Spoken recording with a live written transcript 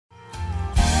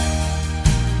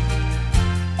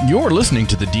You're listening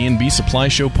to the D&B Supply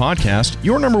Show podcast,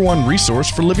 your number one resource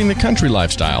for living the country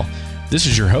lifestyle. This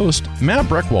is your host, Matt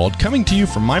Breckwald, coming to you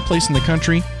from my place in the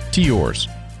country to yours.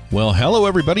 Well, hello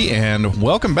everybody, and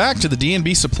welcome back to the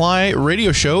D&B Supply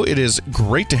radio show. It is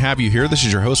great to have you here. This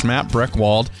is your host, Matt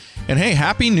Breckwald. And hey,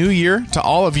 Happy New Year to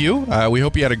all of you. We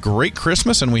hope you had a great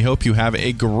Christmas, and we hope you have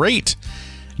a great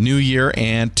New Year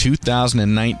and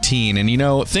 2019. And you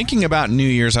know, thinking about New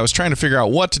Year's, I was trying to figure out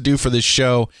what to do for this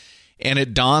show, and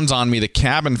it dawns on me the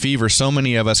cabin fever so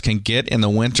many of us can get in the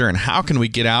winter, and how can we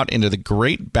get out into the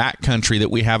great backcountry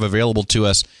that we have available to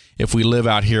us if we live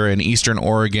out here in eastern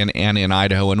Oregon and in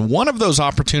Idaho. And one of those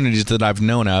opportunities that I've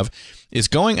known of is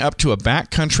going up to a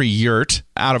backcountry yurt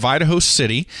out of Idaho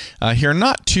City, here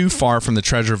not too far from the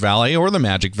Treasure Valley or the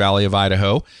Magic Valley of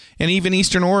Idaho, and even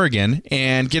eastern Oregon,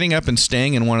 and getting up and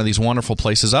staying in one of these wonderful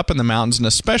places up in the mountains, and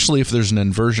especially if there's an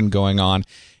inversion going on,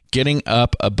 getting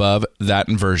up above that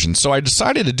inversion. So I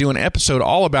decided to do an episode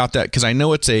all about that because I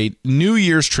know it's a New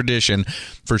Year's tradition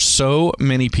for so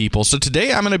many people. So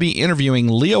today I'm going to be interviewing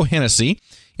Leo Hennessy,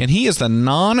 and he is the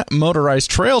non-motorized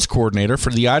trails coordinator for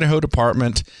the Idaho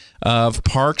Department of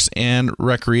Parks and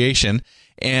Recreation.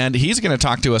 And he's going to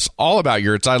talk to us all about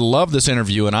yurts. I love this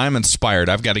interview, and I'm inspired.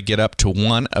 I've got to get up to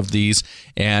one of these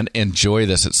and enjoy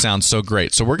this. It sounds so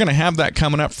great. So we're going to have that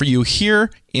coming up for you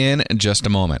here in just a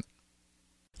moment.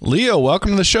 Leo,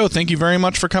 welcome to the show. Thank you very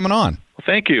much for coming on. Well,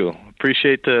 thank you.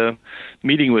 Appreciate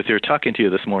meeting with you, talking to you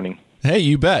this morning. Hey,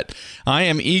 you bet. I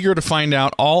am eager to find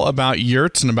out all about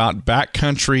yurts and about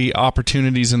backcountry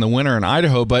opportunities in the winter in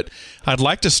Idaho, but I'd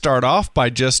like to start off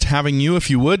by just having you, if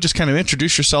you would, just kind of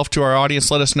introduce yourself to our audience.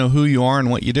 Let us know who you are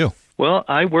and what you do. Well,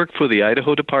 I work for the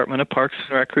Idaho Department of Parks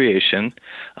and Recreation.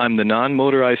 I'm the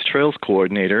non-motorized trails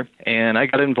coordinator, and I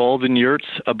got involved in yurts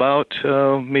about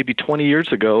maybe 20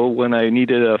 years ago when I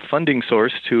needed a funding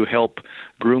source to help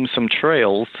groom some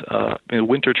trails,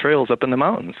 winter trails up in the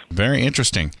mountains. Very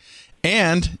interesting.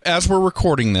 And as we're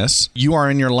recording this, you are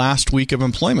in your last week of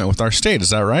employment with our state.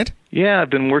 Is that right? Yeah, I've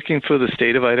been working for the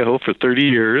state of Idaho for 30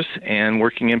 years and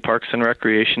working in parks and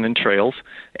recreation and trails.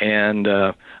 And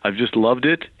I've just loved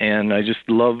it. And I just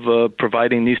love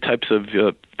providing these types of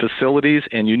facilities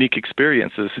and unique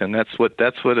experiences. And that's what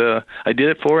I did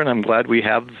it for. And I'm glad we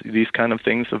have these kind of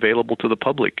things available to the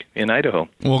public in Idaho.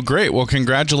 Well, great. Well,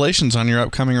 congratulations on your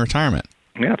upcoming retirement.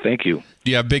 Yeah, thank you. Do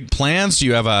you have big plans? Do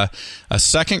you have a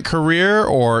second career,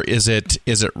 or is it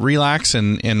relax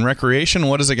and recreation?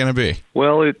 What is it going to be?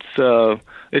 Well,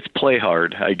 it's play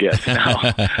hard, I guess,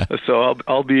 now. So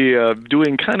I'll be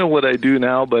doing kind of what I do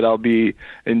now, but I'll be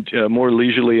more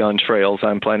leisurely on trails.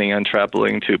 I'm planning on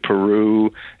traveling to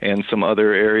Peru and some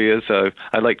other areas.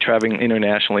 I like traveling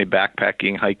internationally,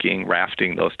 backpacking, hiking,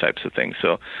 rafting, those types of things.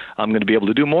 So I'm going to be able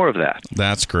to do more of that.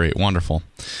 That's great. Wonderful.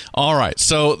 All right.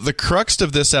 So the crux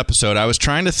of this episode, I was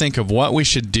trying to think of what we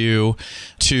should do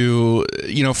to,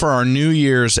 for our New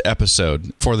Year's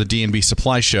episode for the D&B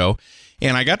Supply Show.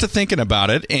 And I got to thinking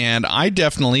about it, and I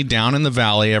definitely, down in the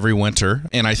valley every winter,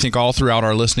 and I think all throughout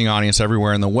our listening audience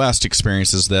everywhere in the West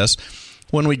experiences this,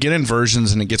 when we get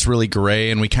inversions and it gets really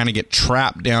gray and we kind of get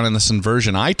trapped down in this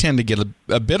inversion, I tend to get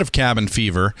a bit of cabin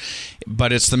fever,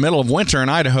 but it's the middle of winter in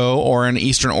Idaho or in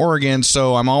eastern Oregon,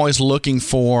 so I'm always looking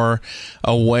for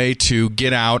a way to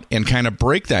get out and kind of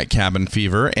break that cabin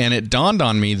fever. And it dawned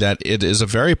on me that it is a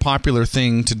very popular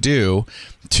thing to do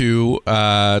to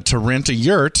rent a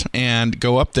yurt and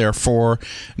go up there for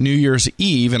New Year's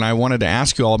Eve, and I wanted to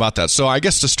ask you all about that. So I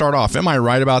guess to start off, am I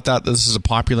right about that? This is a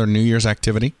popular New Year's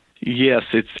activity? Yes,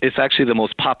 it's actually the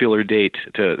most popular date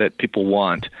that people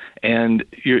want, and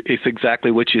it's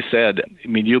exactly what you said. I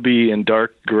mean, you'll be in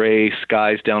dark gray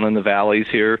skies down in the valleys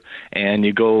here, and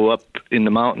you go up in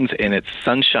the mountains, and it's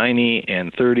sunshiny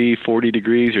and 30, 40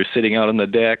 degrees. You're sitting out on the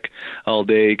deck all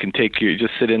day. You can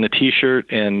just sit in a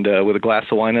T-shirt and with a glass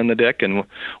of wine on the deck and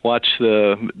watch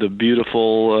the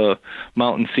beautiful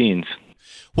mountain scenes.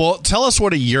 Well, tell us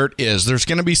what a yurt is. There's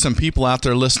going to be some people out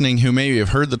there listening who maybe have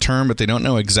heard the term, but they don't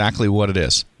know exactly what it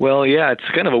is. Well, yeah, it's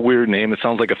kind of a weird name. It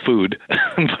sounds like a food,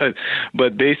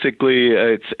 but basically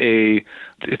it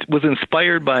was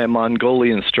inspired by a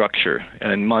Mongolian structure.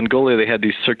 In Mongolia, they had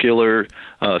these circular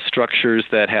structures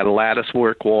that had a lattice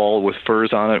work wall with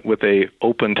furs on it with a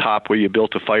open top where you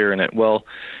built a fire in it. Well,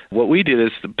 what we did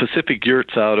is the Pacific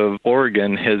Yurts out of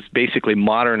Oregon has basically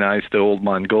modernized the old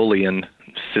Mongolian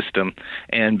system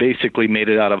and basically made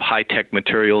it out of high-tech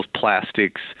materials,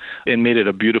 plastics, and made it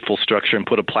a beautiful structure and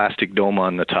put a plastic dome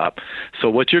on the top. So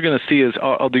what you're going to see is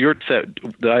all the yurts that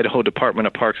the Idaho Department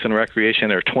of Parks and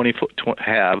Recreation are 20-foot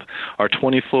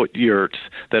yurts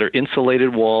that are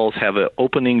insulated walls, have an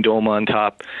opening dome on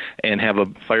top, and have a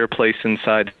fireplace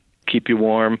inside. keep you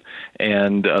warm,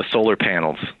 and solar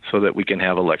panels so that we can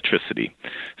have electricity.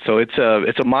 So it's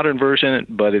a modern version,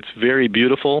 but it's very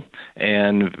beautiful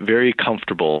and very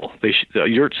comfortable.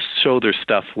 Yurts show their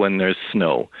stuff when there's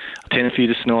snow. 10 feet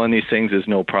of snow on these things is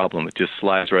no problem. It just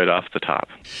slides right off the top.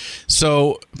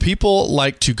 So people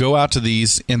like to go out to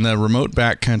these in the remote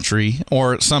backcountry,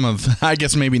 or some of, I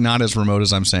guess maybe not as remote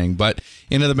as I'm saying, but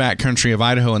into the backcountry of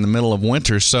Idaho in the middle of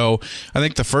winter. So I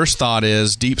think the first thought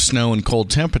is deep snow and cold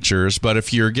temperatures, but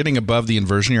if you're getting above the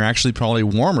inversion, you're actually probably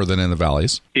warmer than in the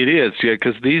valleys. It is, yeah,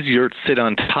 because these yurts sit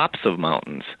on tops of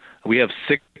mountains. We have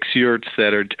 6 yurts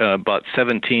that are about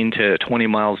 17 to 20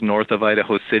 miles north of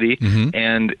Idaho City,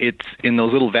 and it's in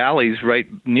those little valleys right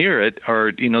near it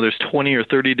are, there's 20 or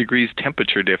 30 degrees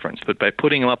temperature difference. But by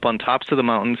putting them up on tops of the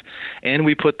mountains, and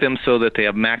we put them so that they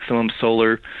have maximum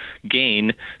solar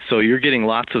gain, so you're getting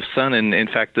lots of sun, and in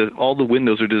fact, all the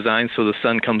windows are designed so the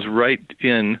sun comes right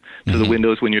in to the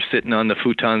windows when you're sitting on the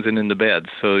futons and in the beds,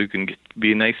 so you can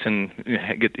be nice and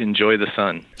enjoy the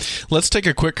sun. Let's take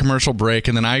a quick commercial break,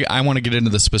 and then I want to get into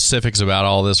the specifics about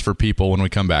all this for people when we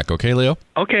come back. Okay, Leo?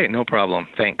 Okay, no problem.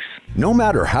 Thanks. No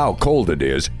matter how cold it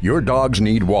is, your dogs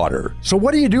need water. So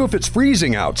what do you do if it's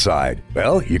freezing outside?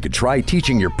 Well, you could try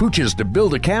teaching your pooches to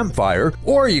build a campfire,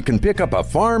 or you can pick up a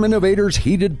Farm Innovators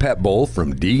heated pet bowl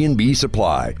from D&B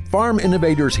Supply. Farm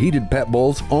Innovators heated pet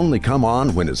bowls only come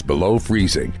on when it's below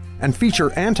freezing and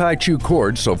feature anti-chew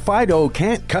cords so Fido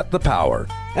can't cut the power.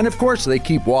 And of course, they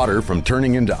keep water from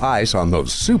turning into ice on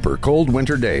those super cold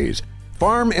winter days.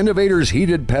 Farm Innovators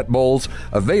heated pet bowls,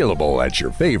 available at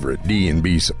your favorite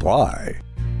D&B Supply.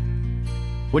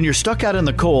 When you're stuck out in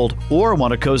the cold or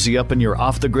want to cozy up in your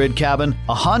off-the-grid cabin,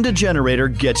 a Honda generator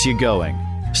gets you going.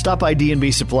 Stop by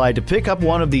D&B Supply to pick up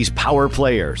one of these power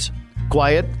players.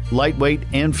 Quiet, lightweight,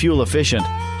 and fuel efficient,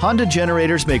 Honda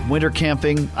generators make winter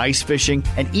camping, ice fishing,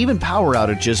 and even power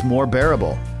outages more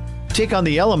bearable. Take on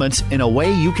the elements in a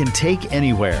way you can take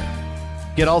anywhere.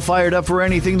 Get all fired up for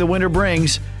anything the winter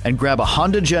brings and grab a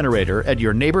Honda generator at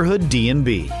your neighborhood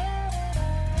D&B.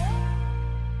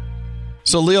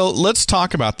 So, Leo, let's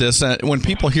talk about this. When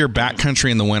people hear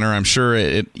backcountry in the winter, I'm sure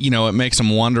it makes them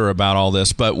wonder about all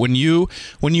this. But when you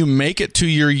make it to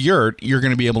your yurt, you're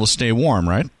going to be able to stay warm,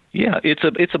 right? Yeah,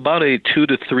 it's about a 2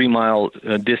 to 3 mile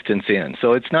distance in.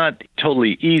 So it's not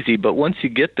totally easy, but once you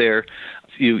get there,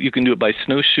 you can do it by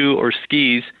snowshoe or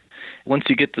skis. Once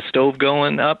you get the stove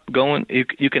going,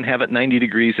 you can have it 90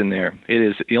 degrees in there. It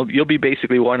is you'll be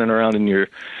basically wandering around in your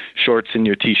shorts and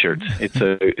your t-shirts.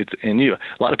 A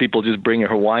lot of people just bring a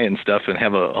Hawaiian stuff and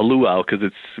have a luau because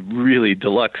it's really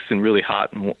deluxe and really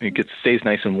hot, and it stays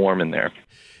nice and warm in there.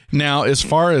 Now, as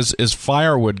far as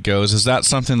firewood goes, is that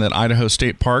something that Idaho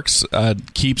State Parks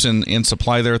keeps in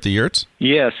supply there at the yurts?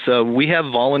 Yes, we have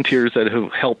volunteers that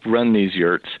have helped run these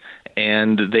yurts,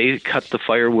 and they cut the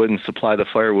firewood and supply the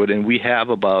firewood, and we have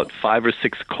about 5 or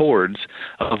 6 cords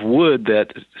of wood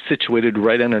that's situated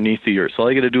right underneath the yurt. So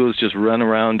all you got to do is just run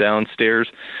around downstairs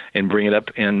and bring it up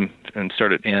and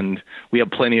start it. And we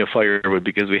have plenty of firewood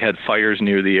because we had fires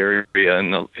near the area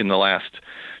in the last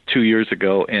 2 years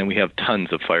ago, and we have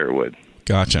tons of firewood.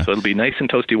 Gotcha. So it'll be nice and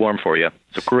toasty warm for you.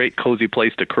 It's a great cozy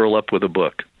place to curl up with a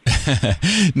book.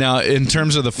 Now, in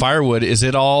terms of the firewood, is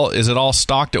it all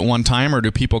stocked at one time, or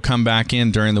do people come back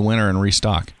in during the winter and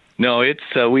restock? No, it's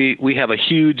we have a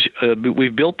huge.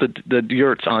 We've built the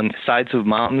yurts on sides of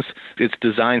mountains. It's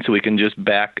designed so we can just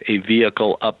back a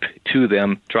vehicle up to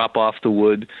them, drop off the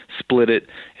wood, split it,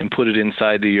 and put it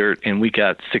inside the yurt. And we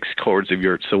got 6 cords of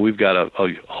yurts, so we've got a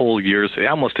whole year's,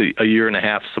 almost a year and a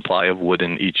half supply of wood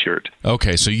in each yurt.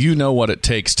 Okay, so you know what it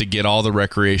takes to get all the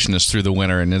recreationists through the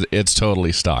winter, and it's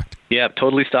totally stocked. Yeah,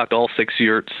 totally stocked. All 6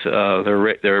 yurts.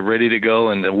 They're ready to go,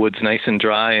 and the wood's nice and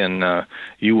dry, and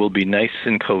you will be nice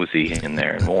and cozy in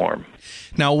there and warm.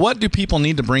 Now, what do people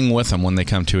need to bring with them when they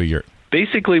come to a yurt?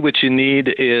 Basically, what you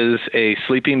need is a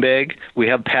sleeping bag. We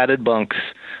have padded bunks,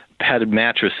 padded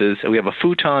mattresses. We have a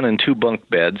futon and 2 bunk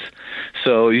beds.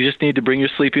 So you just need to bring your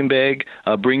sleeping bag,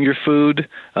 bring your food,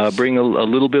 bring a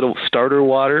little bit of starter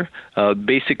water.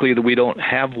 Basically, we don't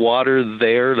have water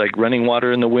there, like running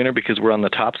water in the winter, because we're on the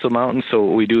tops of mountains. So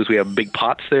what we do is we have big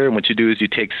pots there, and what you do is you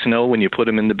take snow and you put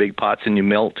them in the big pots, and you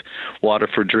melt water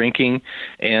for drinking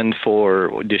and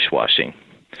for dishwashing.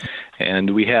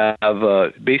 And we have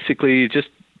basically just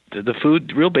the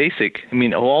food, real basic. I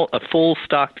mean, a full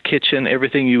stocked kitchen,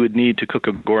 everything you would need to cook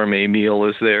a gourmet meal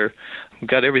is there. we've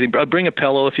got everything. Bring a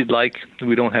pillow if you'd like.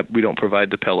 We don't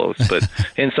provide the pillows, but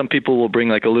and some people will bring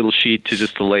like a little sheet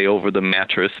to lay over the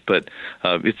mattress. But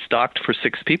it's stocked for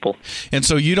 6 people. And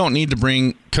so you don't need to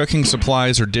bring cooking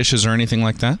supplies or dishes or anything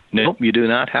like that? Nope, you do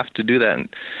not have to do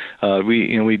that.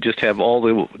 We just have all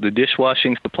the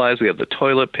dishwashing supplies. We have the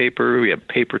toilet paper. We have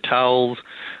paper towels.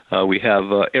 We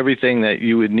have everything that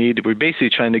you would need. We're basically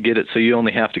trying to get it so you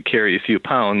only have to carry a few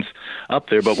pounds up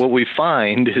there. But what we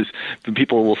find is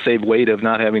people will save weight of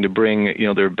not having to bring,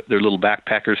 their little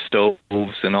backpacker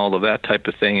stoves and all of that type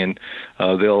of thing, and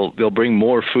they'll bring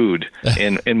more food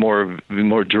and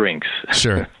more drinks.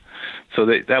 Sure. So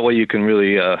that way you can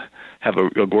really have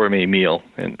a gourmet meal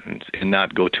and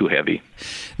not go too heavy.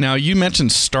 Now, you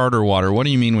mentioned starter water. What do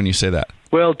you mean when you say that?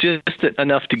 Well, just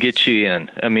enough to get you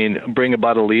in. I mean, bring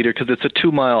about a liter because it's a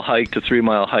 2-mile hike to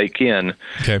 3-mile hike in,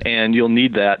 okay. And you'll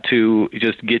need that to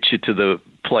just get you to the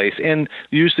place. And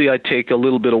usually I take a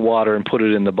little bit of water and put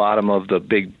it in the bottom of the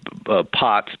big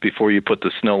pots before you put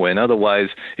the snow in. Otherwise,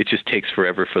 it just takes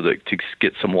forever to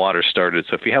get some water started.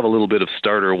 So if you have a little bit of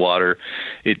starter water,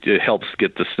 it helps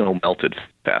get the snow melted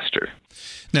faster.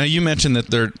 Now, you mentioned that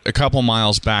they're a couple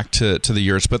miles back to the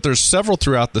yurts, but there's several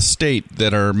throughout the state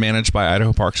that are managed by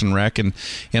Idaho Parks and Rec and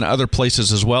other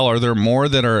places as well. Are there more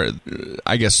that are,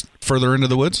 I guess, further into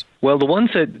the woods? Well, the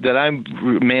ones that I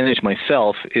manage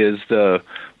myself is the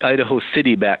Idaho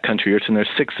City Backcountry Yurts, and there's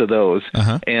 6 of those.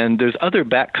 Uh-huh. And there's other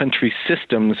backcountry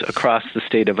systems across the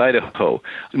state of Idaho.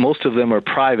 Most of them are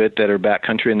private that are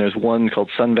backcountry, and there's one called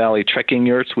Sun Valley Trekking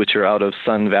Yurts, which are out of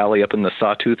Sun Valley up in the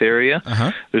Sawtooth area.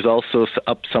 Uh-huh. There's also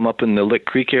some up in the Lick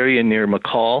Creek area near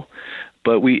McCall.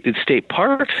 But State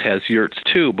Parks has yurts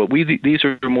too, but these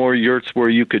are more yurts where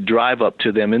you could drive up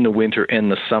to them in the winter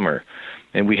and the summer.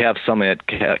 And we have some at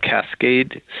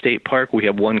Cascade State Park. We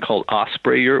have one called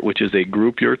Osprey Yurt, which is a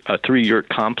group yurt, a 3-yurt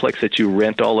complex that you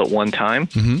rent all at one time.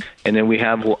 Mm-hmm. And then we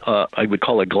have, I would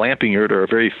call a glamping yurt or a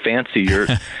very fancy yurt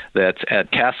that's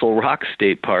at Castle Rock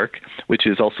State Park, which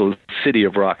is also City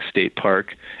of Rock State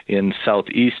Park in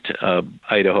southeast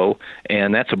Idaho.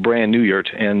 And that's a brand new yurt.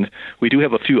 And we do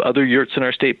have a few other yurts in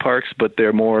our state parks, but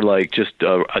they're more like just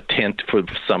a tent for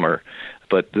the summer.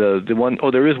 But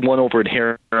there is one over at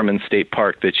Harriman State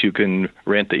Park that you can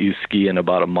rent that you ski in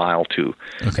about a mile to,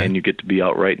 okay. And you get to be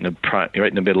out right in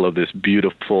the middle of this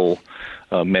beautiful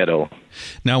meadow.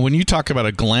 Now, when you talk about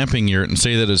a glamping yurt and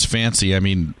say that it's fancy, I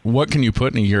mean, what can you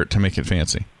put in a yurt to make it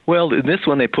fancy? Well, in this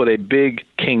one they put a big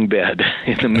king bed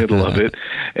in the middle of it,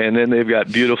 and then they've got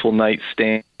beautiful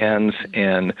nightstands,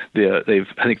 and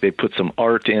I think they put some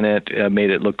art in it, made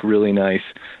it look really nice.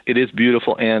 It is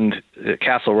beautiful, and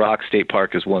Castle Rock State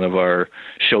Park is one of our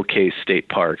showcase state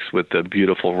parks with the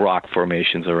beautiful rock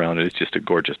formations around it. It's just a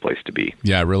gorgeous place to be.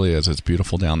 Yeah, it really is. It's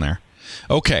beautiful down there.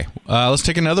 Okay, let's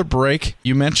take another break.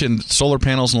 You mentioned solar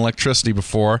panels and electricity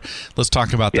before. Let's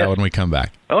talk about that when we come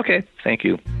back. Okay, thank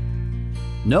you.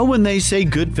 Know when they say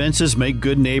good fences make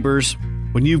good neighbors?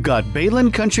 When you've got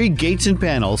Balin Country gates and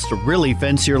panels to really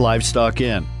fence your livestock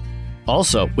in.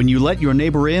 Also, when you let your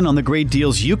neighbor in on the great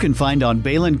deals you can find on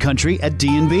Balin Country at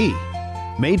D&B.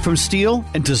 Made from steel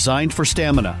and designed for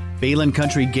stamina, Balin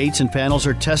Country gates and panels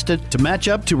are tested to match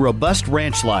up to robust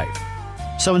ranch life.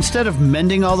 So instead of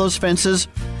mending all those fences,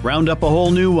 round up a whole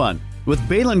new one with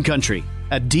Balin Country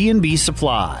at D&B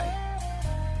Supply.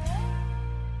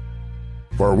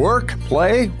 For work,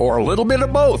 play, or a little bit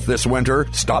of both this winter,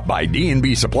 stop by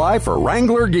D&B Supply for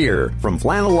Wrangler gear. From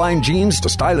flannel-lined jeans to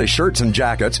stylish shirts and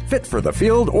jackets, fit for the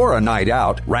field or a night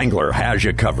out, Wrangler has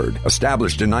you covered.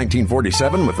 Established in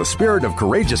 1947 with the spirit of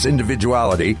courageous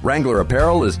individuality, Wrangler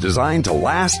apparel is designed to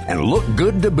last and look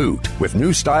good to boot. With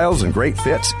new styles and great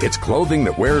fits, it's clothing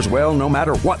that wears well no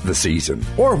matter what the season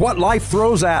or what life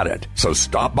throws at it. So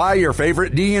stop by your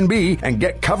favorite D&B and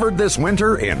get covered this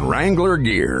winter in Wrangler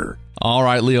gear. All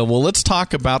right, Leo. Well, let's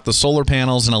talk about the solar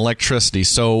panels and electricity.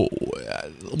 So,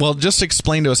 just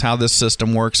explain to us how this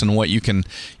system works and what you can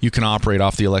operate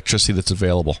off the electricity that's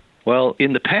available. Well,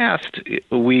 in the past,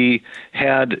 we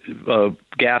had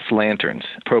gas lanterns,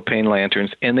 propane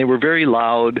lanterns, and they were very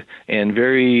loud and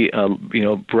very,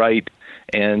 bright,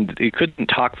 and you couldn't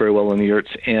talk very well in the yurts.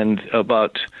 And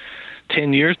about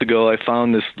 10 years ago, I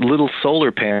found this little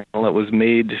solar panel that was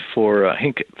made for,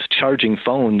 charging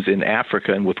phones in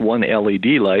Africa and with one LED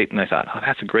light. And I thought,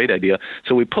 that's a great idea.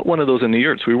 So we put one of those in the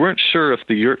yurts. We weren't sure if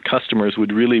the yurt customers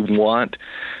would really want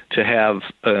to have,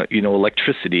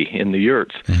 electricity in the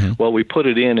yurts. Mm-hmm. Well, we put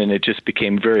it in, and it just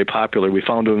became very popular. We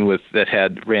found one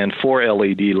that ran 4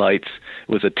 LED lights.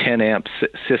 It was a 10-amp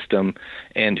system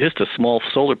and just a small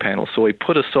solar panel. So we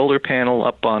put a solar panel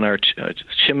up on our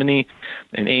chimney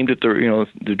and aimed it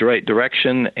the right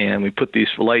direction, and we put these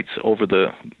lights over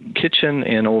the kitchen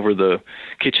and over the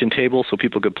kitchen table so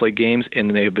people could play games,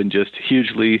 and they have been just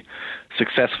hugely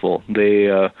successful.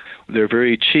 They're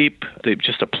very cheap. They're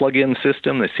just a plug-in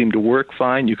system. They seem to work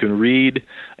fine. You can read,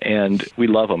 and we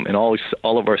love them. And all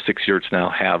of our 6 yurts now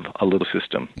have a little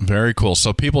system. Very cool.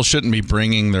 So people shouldn't be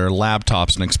bringing their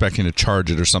laptops and expecting to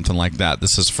charge it or something like that.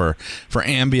 This is for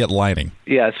ambient lighting.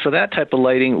 Yes, for that type of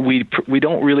lighting, we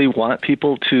don't really want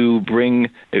people to bring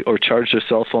or charge their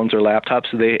cell phones or laptops.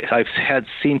 I've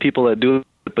seen people that do it,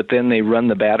 but then they run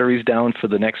the batteries down for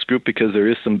the next group because there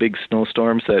is some big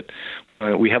snowstorms that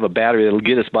we have a battery that'll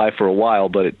get us by for a while,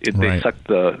 but they suck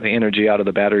the energy out of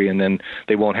the battery, and then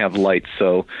they won't have lights.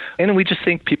 So, and we just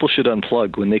think people should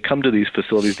unplug when they come to these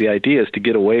facilities. The idea is to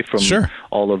get away from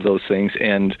all of those things,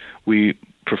 and we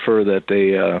prefer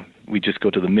that we just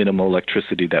go to the minimal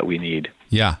electricity that we need.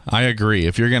 Yeah, I agree.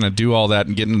 If you're going to do all that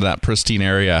and get into that pristine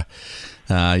area,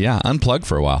 unplug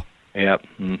for a while. Yep.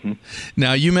 Mm-hmm.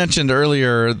 Now, you mentioned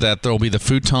earlier that there will be the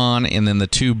futon and then the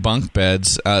 2 bunk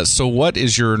beds. So what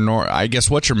is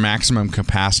what's your maximum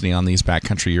capacity on these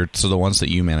backcountry yurts, so the ones that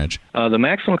you manage? The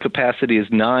maximum capacity is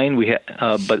 9,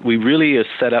 but we really is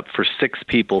set up for 6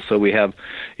 people. So we have,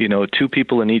 2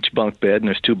 people in each bunk bed, and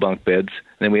there's 2 bunk beds.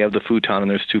 And then we have the futon, and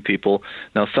there's 2 people.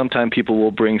 Now, sometimes people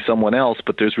will bring someone else,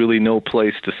 but there's really no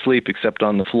place to sleep except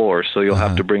on the floor. So you'll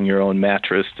have to bring your own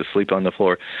mattress to sleep on the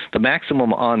floor. The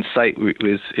maximum on site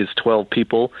is 12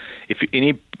 people. If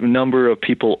any number of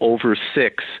people over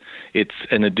 6, it's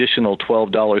an additional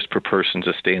 $12 per person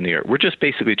to stay in the yurt. We're just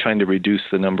basically trying to reduce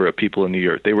the number of people in the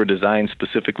yurt. They were designed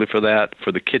specifically for that,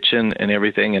 for the kitchen and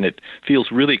everything, and it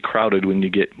feels really crowded when you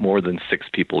get more than 6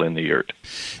 people in the yurt.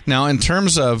 Now, in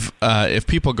terms of if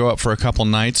people go up for a couple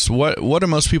nights, what do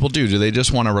most people do? Do they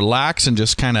just want to relax and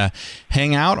just kind of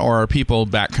hang out, or are people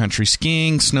backcountry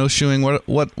skiing, snowshoeing?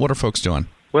 What are folks doing?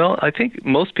 Well, I think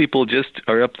most people just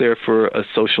are up there for a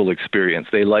social experience.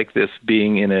 They like this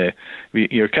being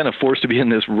you're kind of forced to be in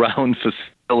this round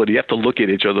facility. You have to look at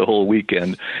each other the whole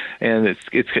weekend. And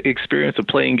it's experience of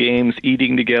playing games,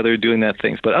 eating together, doing that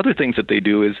things. But other things that they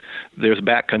do is there's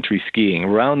backcountry skiing.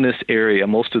 Around this area,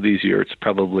 most of these yurts,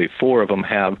 probably 4 of them,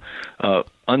 have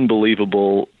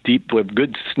unbelievable deep with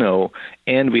good snow.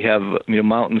 And we have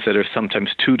mountains that are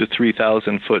sometimes 2,000 to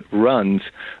 3,000 foot runs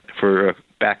for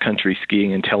backcountry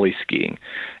skiing and teleskiing.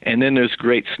 And then there's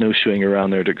great snowshoeing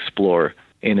around there to explore.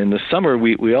 And in the summer,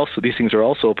 we also, these things are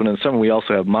also open. In the summer, we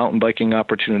also have mountain biking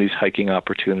opportunities, hiking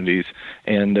opportunities.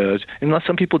 And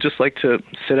some people just like to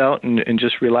sit out and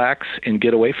just relax and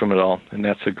get away from it all. And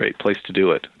that's a great place to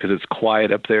do it because it's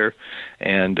quiet up there.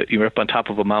 And you're up on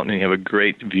top of a mountain and you have a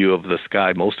great view of the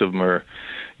sky. Most of them are,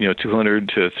 200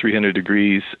 to 300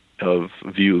 degrees of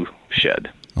view shed.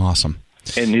 Awesome.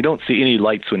 And you don't see any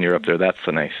lights when you're up there. That's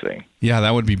the nice thing. Yeah,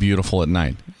 that would be beautiful at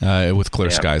night, with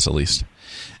clear skies at least.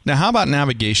 Now, how about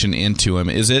navigation into them?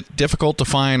 Is it difficult to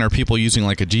find? Are people using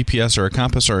like a GPS or a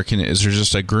compass, or is there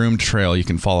just a groomed trail you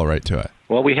can follow right to it?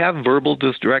 Well, we have verbal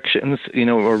directions,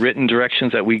 or written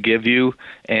directions that we give you,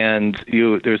 and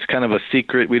there's kind of a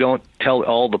secret. We don't tell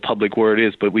all the public where it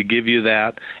is, but we give you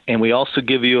that, and we also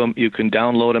give you you can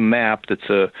download a map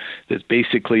that's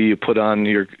basically you put on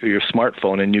your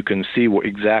smartphone, and you can see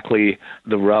exactly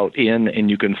the route in, and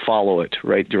you can follow it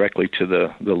right directly to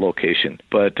the location.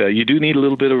 But you do need a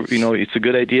little bit of, it's a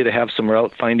good idea to have some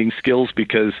route finding skills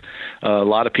because a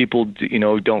lot of people,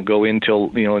 don't go in till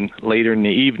later in the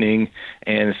evening.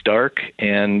 And it's dark,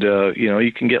 and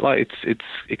you can get lights.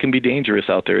 It can be dangerous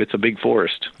out there. It's a big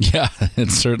forest. Yeah, it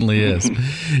certainly is.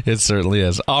 It certainly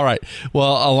is. All right.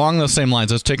 Well, along those same lines,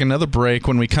 let's take another break.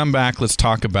 When we come back, let's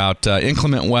talk about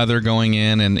inclement weather going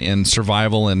in and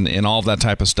survival and all of that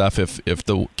type of stuff if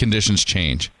the conditions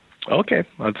change. Okay,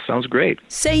 that sounds great.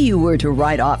 Say you were to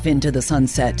ride off into the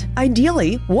sunset.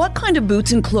 Ideally, what kind of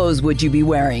boots and clothes would you be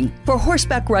wearing? For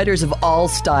horseback riders of all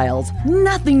styles,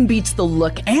 nothing beats the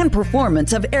look and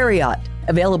performance of Ariat.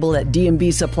 Available at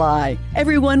D&B Supply.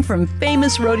 Everyone from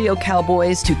famous rodeo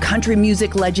cowboys to country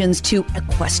music legends to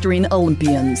equestrian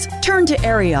Olympians. Turn to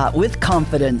Ariat with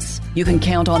confidence. You can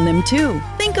count on them too.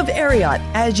 Think of Ariat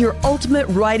as your ultimate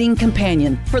riding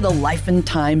companion for the life and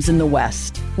times in the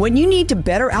West. When you need to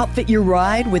better outfit your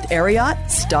ride with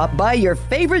Ariat, stop by your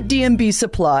favorite D&B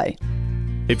Supply.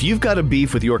 If you've got a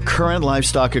beef with your current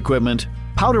livestock equipment,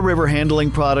 Powder River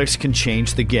Handling Products can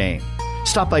change the game.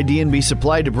 Stop by D&B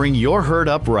Supply to bring your herd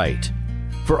up right.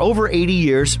 For over 80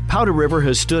 years, Powder River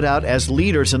has stood out as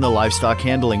leaders in the livestock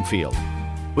handling field.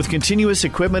 With continuous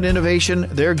equipment innovation,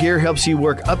 their gear helps you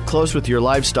work up close with your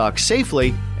livestock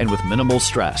safely and with minimal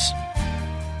stress.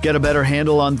 Get a better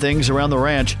handle on things around the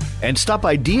ranch and stop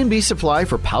by D&B Supply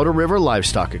for Powder River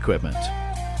livestock equipment.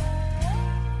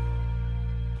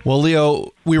 Well,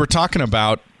 Leo, we were talking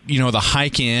about, the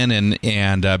hike in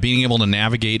and being able to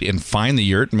navigate and find the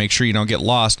yurt and make sure you don't get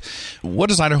lost. What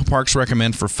does Idaho Parks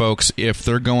recommend for folks if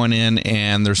they're going in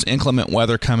and there's inclement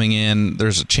weather coming in?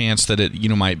 There's a chance that it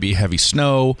might be heavy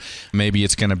snow. Maybe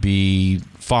it's going to be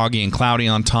foggy and cloudy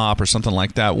on top or something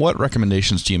like that. What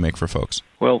recommendations do you make for folks?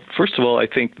 Well, first of all, I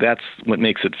think that's what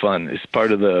makes it fun. It's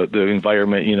part of the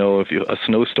environment, if a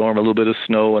snowstorm, a little bit of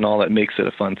snow and all that makes it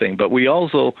a fun thing. But we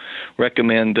also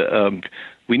recommend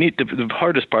the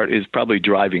hardest part is probably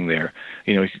driving there.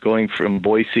 Going from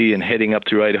Boise and heading up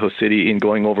through Idaho City and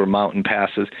going over mountain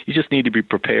passes. You just need to be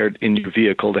prepared in your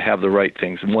vehicle to have the right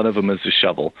things. And one of them is a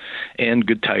shovel and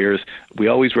good tires. We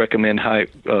always recommend high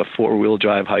four-wheel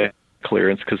drive, high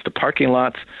clearance, because the parking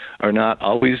lots are not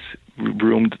always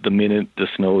roomed the minute the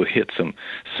snow hits them.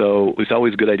 So it's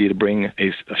always a good idea to bring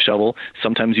a shovel.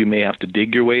 Sometimes you may have to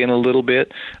dig your way in a little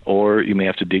bit, or you may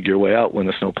have to dig your way out when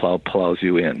the snowplow plows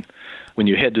you in. When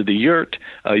you head to the yurt,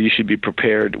 you should be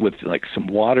prepared with some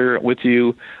water with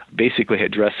you. Basically,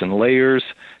 dress in layers.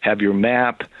 Have your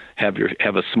map. Have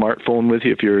a smartphone with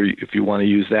you if you want to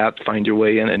use that. Find your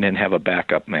way in, and then have a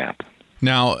backup map.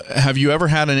 Now, have you ever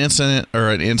had an incident or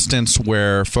an instance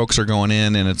where folks are going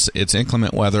in and it's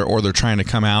inclement weather, or they're trying to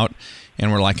come out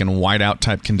and we're in whiteout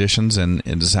type conditions, and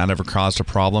does that ever cause a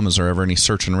problem? Is there ever any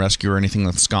search and rescue or anything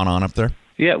that's gone on up there?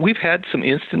 Yeah, we've had some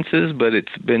instances, but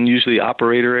it's been usually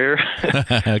operator error.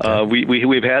 Okay.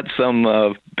 We've had some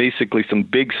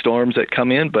big storms that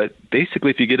come in, but basically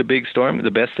if you get a big storm,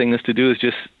 the best thing is to do is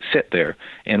just sit there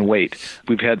and wait.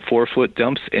 We've had 4-foot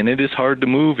dumps, and it is hard to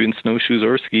move in snowshoes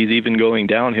or skis, even going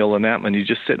downhill on that one. You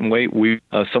just sit and wait.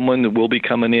 Someone will be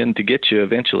coming in to get you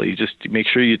eventually. You just make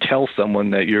sure you tell someone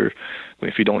that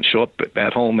if you don't show up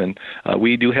at home. And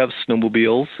we do have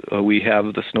snowmobiles. We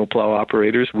have the snowplow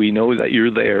operators. We know that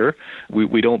you're there.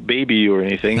 We don't baby you or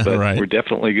anything, but right. We're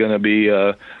definitely going to be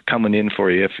coming in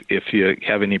for you if you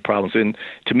have any problems. And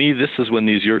to me, this is when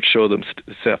these yurts show them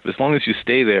stuff. As long as you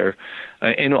stay there,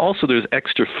 and also there's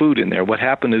extra food in there. What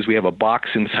happened is we have a box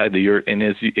inside the yurt, and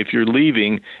if you're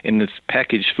leaving in this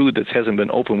packaged food that hasn't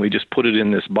been opened, we just put it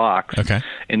in this box. Okay.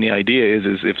 And the idea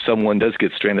is if someone does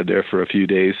get stranded there for a few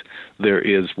days, there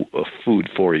is food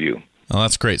for you. Oh,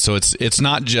 that's great. So it's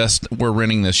not just we're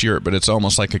renting this yurt, but it's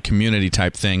almost like a community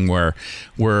type thing where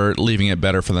we're leaving it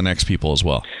better for the next people as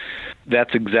well.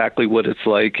 That's exactly what it's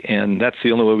like, and that's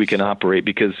the only way we can operate,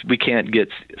 because we can't get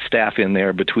staff in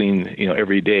there between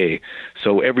every day.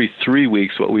 So every 3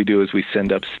 weeks, what we do is we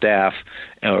send up staff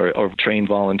or trained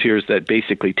volunteers that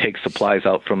basically take supplies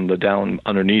out from the down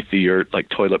underneath the yurt, like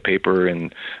toilet paper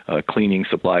and cleaning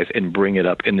supplies, and bring it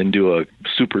up, and then do a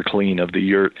super clean of the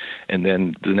yurt. And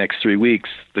then the next 3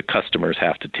 weeks, the customers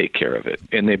have to take care of it.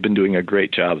 And they've been doing a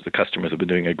great job. The customers have been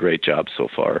doing a great job so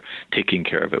far taking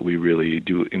care of it. We really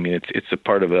do. I mean, it's a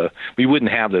part of we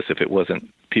wouldn't have this if it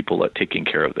wasn't people taking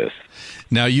care of this.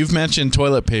 Now, you've mentioned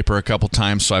toilet paper a couple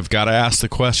times, so I've got to ask the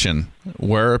question,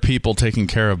 where are people taking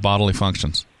care of bodily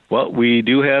functions? Well, we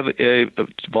do have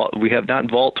we have not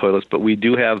vault toilets, but we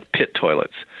do have pit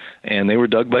toilets, and they were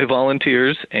dug by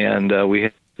volunteers, and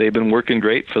they've been working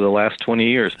great for the last 20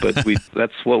 years, but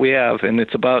that's what we have, and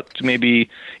it's about maybe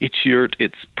each yurt,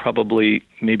 it's probably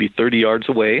maybe 30 yards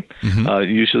away. Mm-hmm.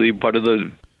 Usually part of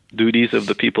the duties of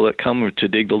the people that come are to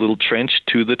dig the little trench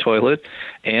to the toilet,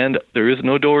 and there is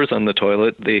no doors on the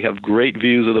toilet. They have great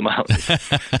views of the mountains.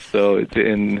 So it's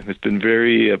been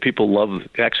very people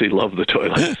actually love the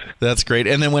toilets. That's great.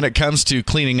 And then when it comes to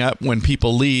cleaning up, when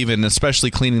people leave, and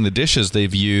especially cleaning the dishes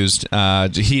they've used,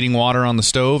 heating water on the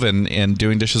stove and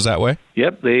doing dishes that way?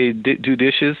 Yep, they do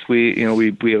dishes. We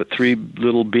have 3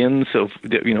 little bins of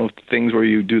things where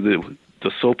you do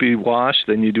the soapy wash,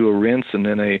 then you do a rinse, and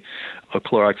then a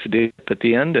Clorox dip at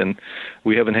the end, and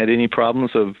we haven't had any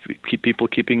problems of people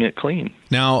keeping it clean.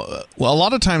 Now, well, a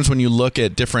lot of times when you look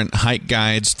at different hike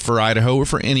guides for Idaho or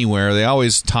for anywhere, they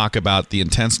always talk about the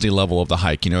intensity level of the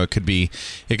hike. It could be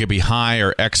high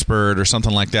or expert or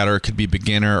something like that, or it could be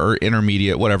beginner or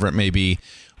intermediate, whatever it may be.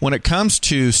 When it comes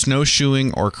to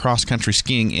snowshoeing or cross-country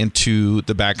skiing into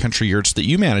the backcountry yurts that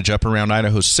you manage up around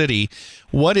Idaho City,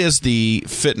 what is the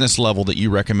fitness level that you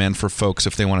recommend for folks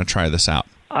if they want to try this out?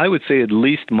 I would say at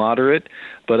least moderate,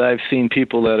 but I've seen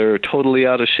people that are totally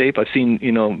out of shape. I've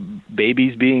seen,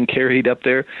 babies being carried up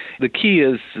there. The key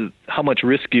is how much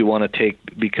risk you want to take,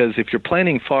 because if you're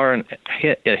planning far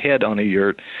ahead on a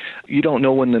yurt, you don't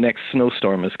know when the next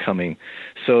snowstorm is coming.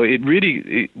 So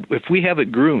if we have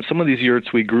it groomed, some of these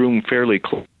yurts we groom fairly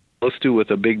close to with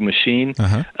a big machine,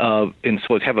 and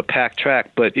so have a packed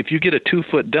track. But if you get a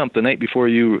 2-foot dump the night before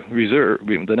you reserve,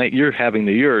 the night you're having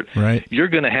the yurt, right, you're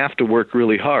going to have to work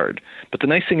really hard. But the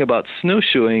nice thing about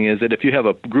snowshoeing is that if you have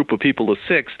a group of people of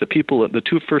 6, the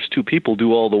first two people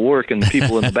do all the work, and the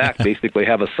people in the back basically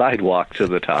have a sidewalk to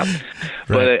the top.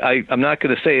 Right. But I'm not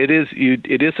going to say it is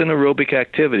an aerobic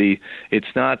activity.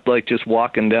 It's not like just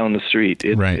walking down the street.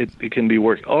 It can be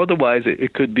work. Otherwise,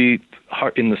 it could be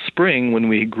in the spring when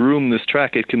we groom this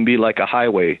track. It can be like a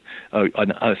highway,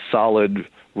 a solid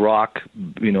rock,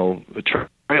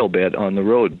 trail bed on the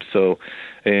road. So,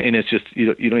 and it's just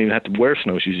you don't even have to wear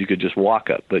snowshoes. You could just walk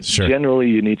up. But generally,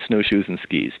 you need snowshoes and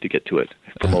skis to get to it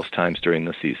for most times during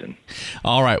the season.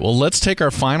 All right. Well, let's take our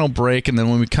final break, and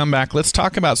then when we come back, let's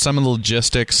talk about some of the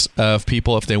logistics of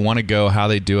people if they want to go, how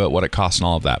they do it, what it costs, and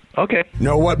all of that. Okay.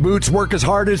 Know what boots work as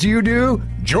hard as you do?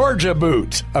 Georgia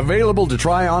boots, available to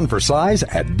try on for size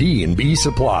at D&B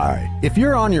Supply. If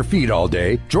you're on your feet all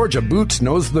day, Georgia Boots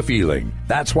knows the feeling.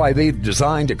 That's why they've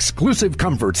designed exclusive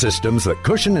comfort systems that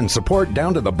cushion and support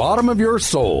down to the bottom of your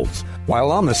soles.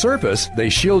 While on the surface, they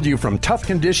shield you from tough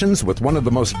conditions with one of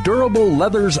the most durable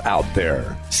leathers out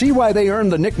there. See why they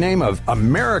earned the nickname of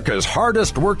America's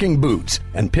hardest working boots,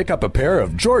 and pick up a pair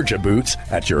of Georgia boots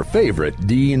at your favorite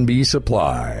D&B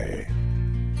Supply.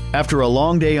 After a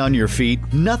long day on your feet,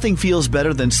 nothing feels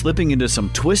better than slipping into some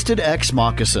Twisted X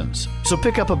moccasins. So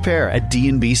pick up a pair at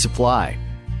D&B Supply.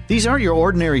 These aren't your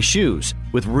ordinary shoes.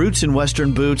 With roots in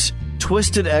Western boots,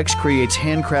 Twisted X creates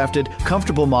handcrafted,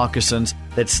 comfortable moccasins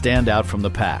that stand out from the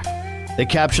pack. They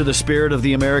capture the spirit of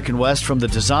the American West from the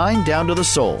design down to the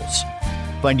soles.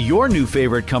 Find your new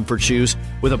favorite comfort shoes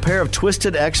with a pair of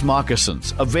Twisted X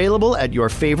moccasins, available at your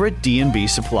favorite D&B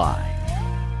Supply.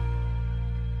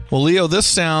 Well, Leo, this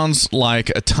sounds like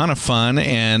a ton of fun,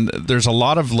 and there's a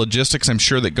lot of logistics, I'm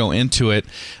sure, that go into it.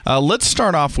 Let's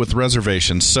start off with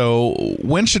reservations. So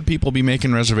when should people be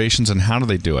making reservations, and how do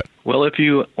they do it? Well, if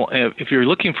you're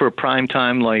looking for a prime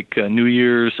time like New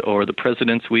Year's or the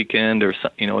President's Weekend, or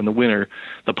in the winter,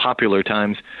 the popular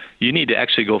times, you need to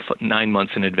actually go 9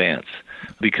 months in advance,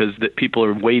 because people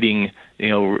are waiting,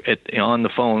 on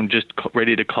the phone, just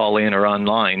ready to call in, or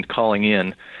online calling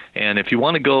in. And if you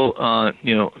want to go,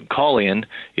 call in,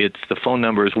 the phone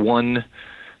number is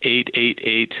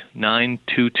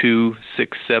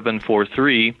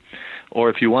 1-888-922-6743. Or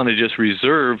if you want to just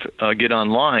reserve, get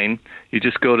online, you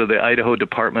just go to the Idaho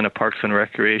Department of Parks and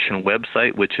Recreation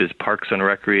website, which is Parks and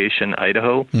Recreation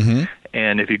Idaho. Mm-hmm.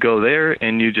 And if you go there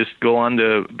and you just go on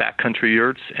to Backcountry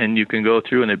Yurts, and you can go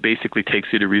through, and it basically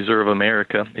takes you to Reserve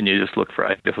America, and you just look for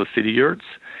Idaho City Yurts,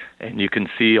 and you can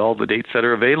see all the dates that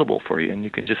are available for you, and you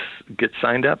can just get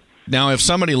signed up. Now, if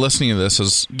somebody listening to this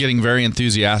is getting very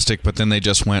enthusiastic, but then they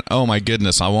just went, oh my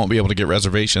goodness, I won't be able to get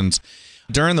reservations.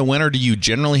 During the winter, do you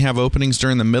generally have openings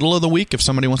during the middle of the week if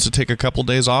somebody wants to take a couple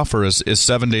days off, or is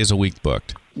 7 days a week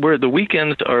booked? Where the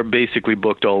weekends are basically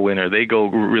booked all winter. They go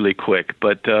really quick.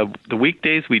 But the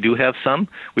weekdays, we do have some.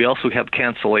 We also have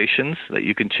cancellations that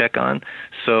you can check on.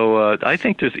 So I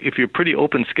think if you're pretty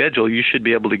open schedule, you should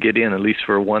be able to get in at least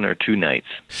for 1 or 2 nights.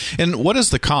 And what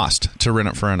is the cost to rent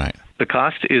it for a night? The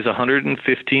cost is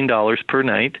 $115 per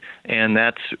night, and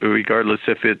that's regardless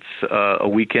if it's a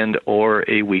weekend or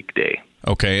a weekday.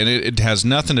 Okay, and it has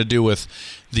nothing to do with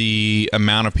the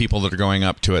amount of people that are going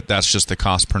up to it. That's just the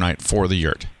cost per night for the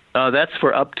yurt. That's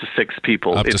for up to 6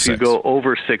 people. If you go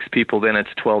over 6 people, then it's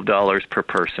 $12 per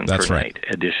person per night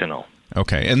additional.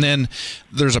 Okay, and then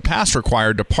there's a pass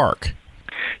required to park.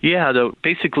 Yeah,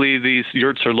 basically these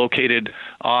yurts are located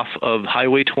off of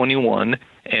Highway 21,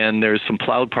 and there's some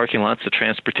plowed parking lots. The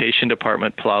transportation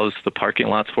department plows the parking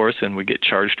lots for us, and we get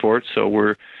charged for it. So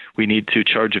we need to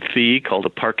charge a fee called a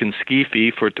park and ski fee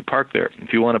for it to park there.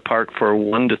 If you want to park for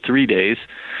 1 to 3 days,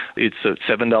 it's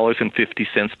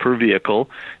 $7.50 per vehicle.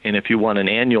 And if you want an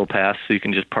annual pass, so you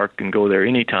can just park and go there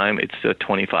anytime, it's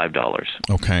 $25.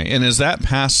 Okay. And is that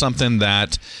pass something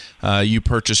that you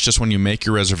purchase just when you make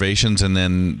your reservations, and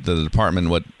then the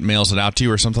department mails it out to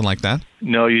you or something like that?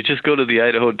 No, you just go to the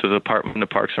Idaho Department of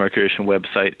Parks and Recreation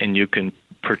website, and you can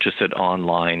purchase it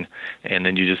online, and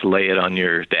then you just lay it on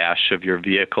your dash of your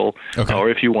vehicle. Okay. Or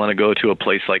if you want to go to a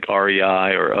place like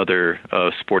REI or other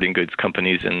sporting goods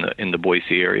companies in the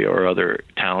Boise area or other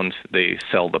towns, they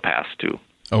sell the pass too.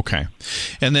 Okay.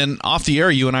 And then off the air,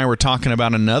 you and I were talking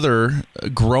about another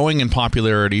growing in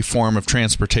popularity form of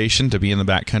transportation to be in the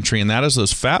backcountry, and that is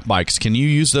those fat bikes. Can you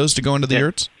use those to go into the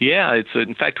yurts? Yeah,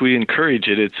 in fact, we encourage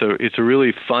it. It's a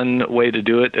really fun way to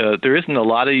do it. There isn't a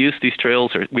lot of use. These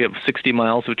trails we have 60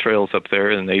 miles of trails up there,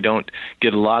 and they don't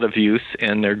get a lot of use,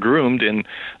 and they're groomed. And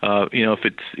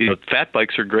fat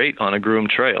bikes are great on a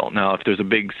groomed trail. Now, if there's a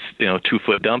big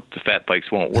 2-foot dump, the fat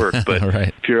bikes won't work. But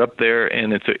right. If you're up there,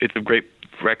 and it's a great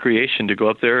recreation to go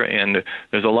up there, and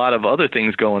there's a lot of other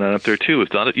things going on up there too.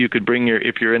 It's not, you could bring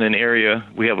if you're in an area,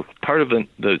 we have part of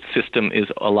the system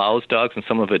allows dogs and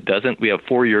some of it doesn't. We have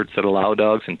 4 yurts that allow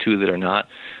dogs and 2 that are not.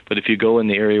 But if you go in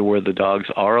the area where the dogs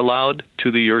are allowed to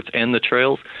the yurts and the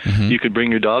trails, you could bring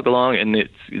your dog along, and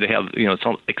they have it's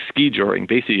like ski joring.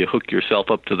 Basically, you hook yourself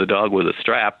up to the dog with a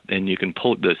strap, and you can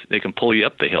they can pull you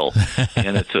up the hill,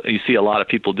 and you see a lot of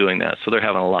people doing that. So they're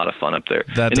having a lot of fun up there.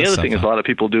 And the other thing is a lot of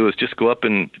people do is just go up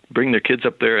and bring their kids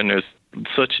up there, and there's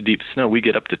such deep snow. We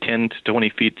get up to 10 to 20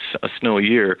 feet of snow a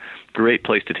year. Great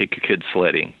place to take your kids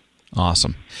sledding.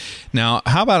 Awesome. Now,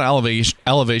 how about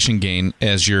elevation gain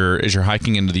as you're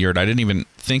hiking into the yurt? I didn't even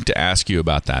think to ask you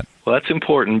about that. Well, that's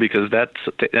important because that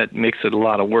makes it a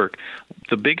lot of work.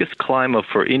 The biggest climb up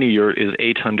for any yurt is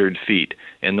 800 feet,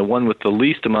 and the one with the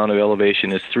least amount of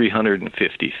elevation is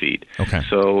 350 feet. Okay.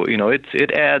 So,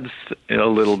 it adds a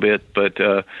little bit, but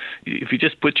if you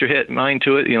just put your mind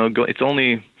to it, it's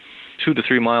only 2 to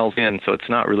 3 miles in, so it's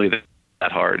not really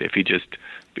that hard if you just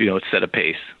set a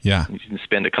pace. Yeah. You can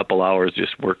spend a couple hours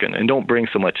just working, and don't bring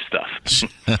so much stuff.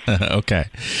 Okay.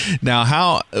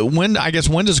 Now, when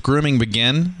does grooming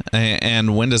begin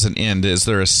and when does it end? Is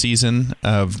there a season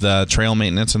of the trail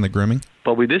maintenance and the grooming?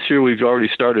 Well, this year we've already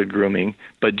started grooming,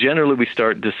 but generally we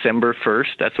start December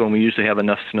 1st. That's when we usually have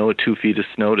enough snow, 2 feet of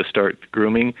snow to start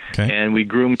grooming. Okay. And we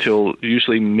groom till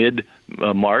usually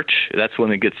mid-March. That's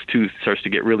when it starts to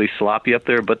get really sloppy up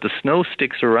there. But the snow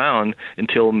sticks around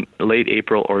until late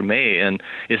April or May, and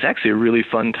it's actually a really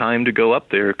fun time to go up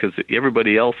there because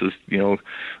everybody else is,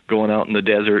 going out in the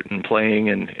desert and playing,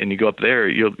 and you go up there,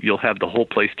 you'll have the whole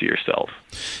place to yourself.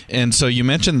 And so you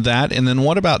mentioned that, and then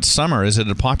what about summer? Is it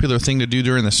a popular thing to do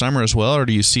during the summer as well, or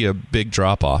do you see a big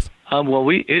drop-off? Well,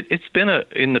 it's been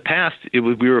in the past, we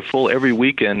were full every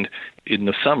weekend in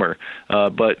the summer,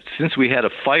 but since we had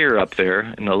a fire up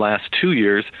there in the last 2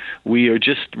 years, we are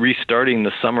just restarting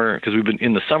the summer because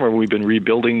we've been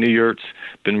rebuilding the yurts,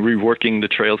 been reworking the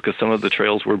trails because some of the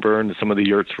trails were burned and some of the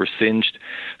yurts were singed.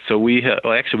 So we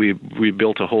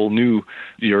built a whole new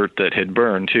yurt that had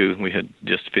burned too. We had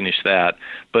just finished that,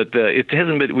 but it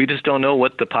hasn't been. We just don't know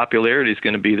what the popularity is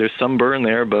going to be. There's some burn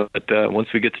there, but once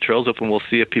we get the trails open, we'll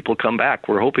see if people come back.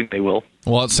 We're hoping they will.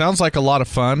 Well, it sounds like a lot of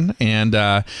fun, and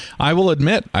I will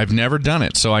admit I've never done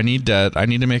it, so I need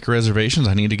to make reservations.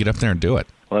 I need to get up there and do it.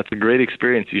 Well, it's a great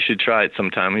experience. You should try it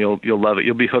sometime. You'll love it.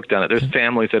 You'll be hooked on it. There's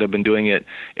families that have been doing it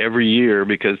every year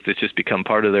because it's just become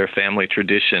part of their family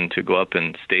tradition to go up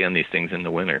and stay on these things in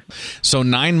the winter. So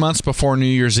 9 months before New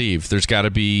Year's Eve, there's got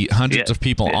to be hundreds of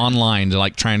people online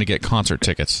trying to get concert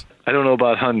tickets. I don't know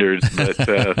about hundreds, but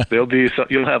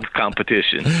you'll have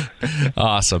competition.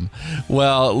 Awesome.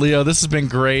 Well, Leo, this has been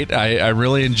great. I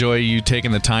really enjoy you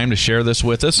taking the time to share this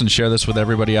with us and share this with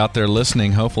everybody out there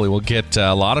listening. Hopefully we'll get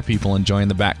a lot of people enjoying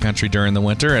the backcountry during the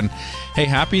winter. And hey,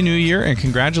 Happy New Year and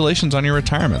congratulations on your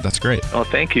retirement. That's great. Oh,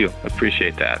 thank you. I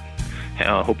appreciate that.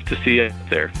 I hope to see you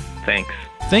there. Thanks.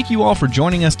 Thank you all for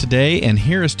joining us today, and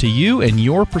here is to you and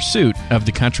your pursuit of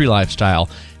the country lifestyle,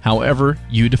 however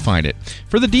you define it.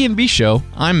 For the D&B Show,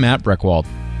 I'm Matt Breckwald.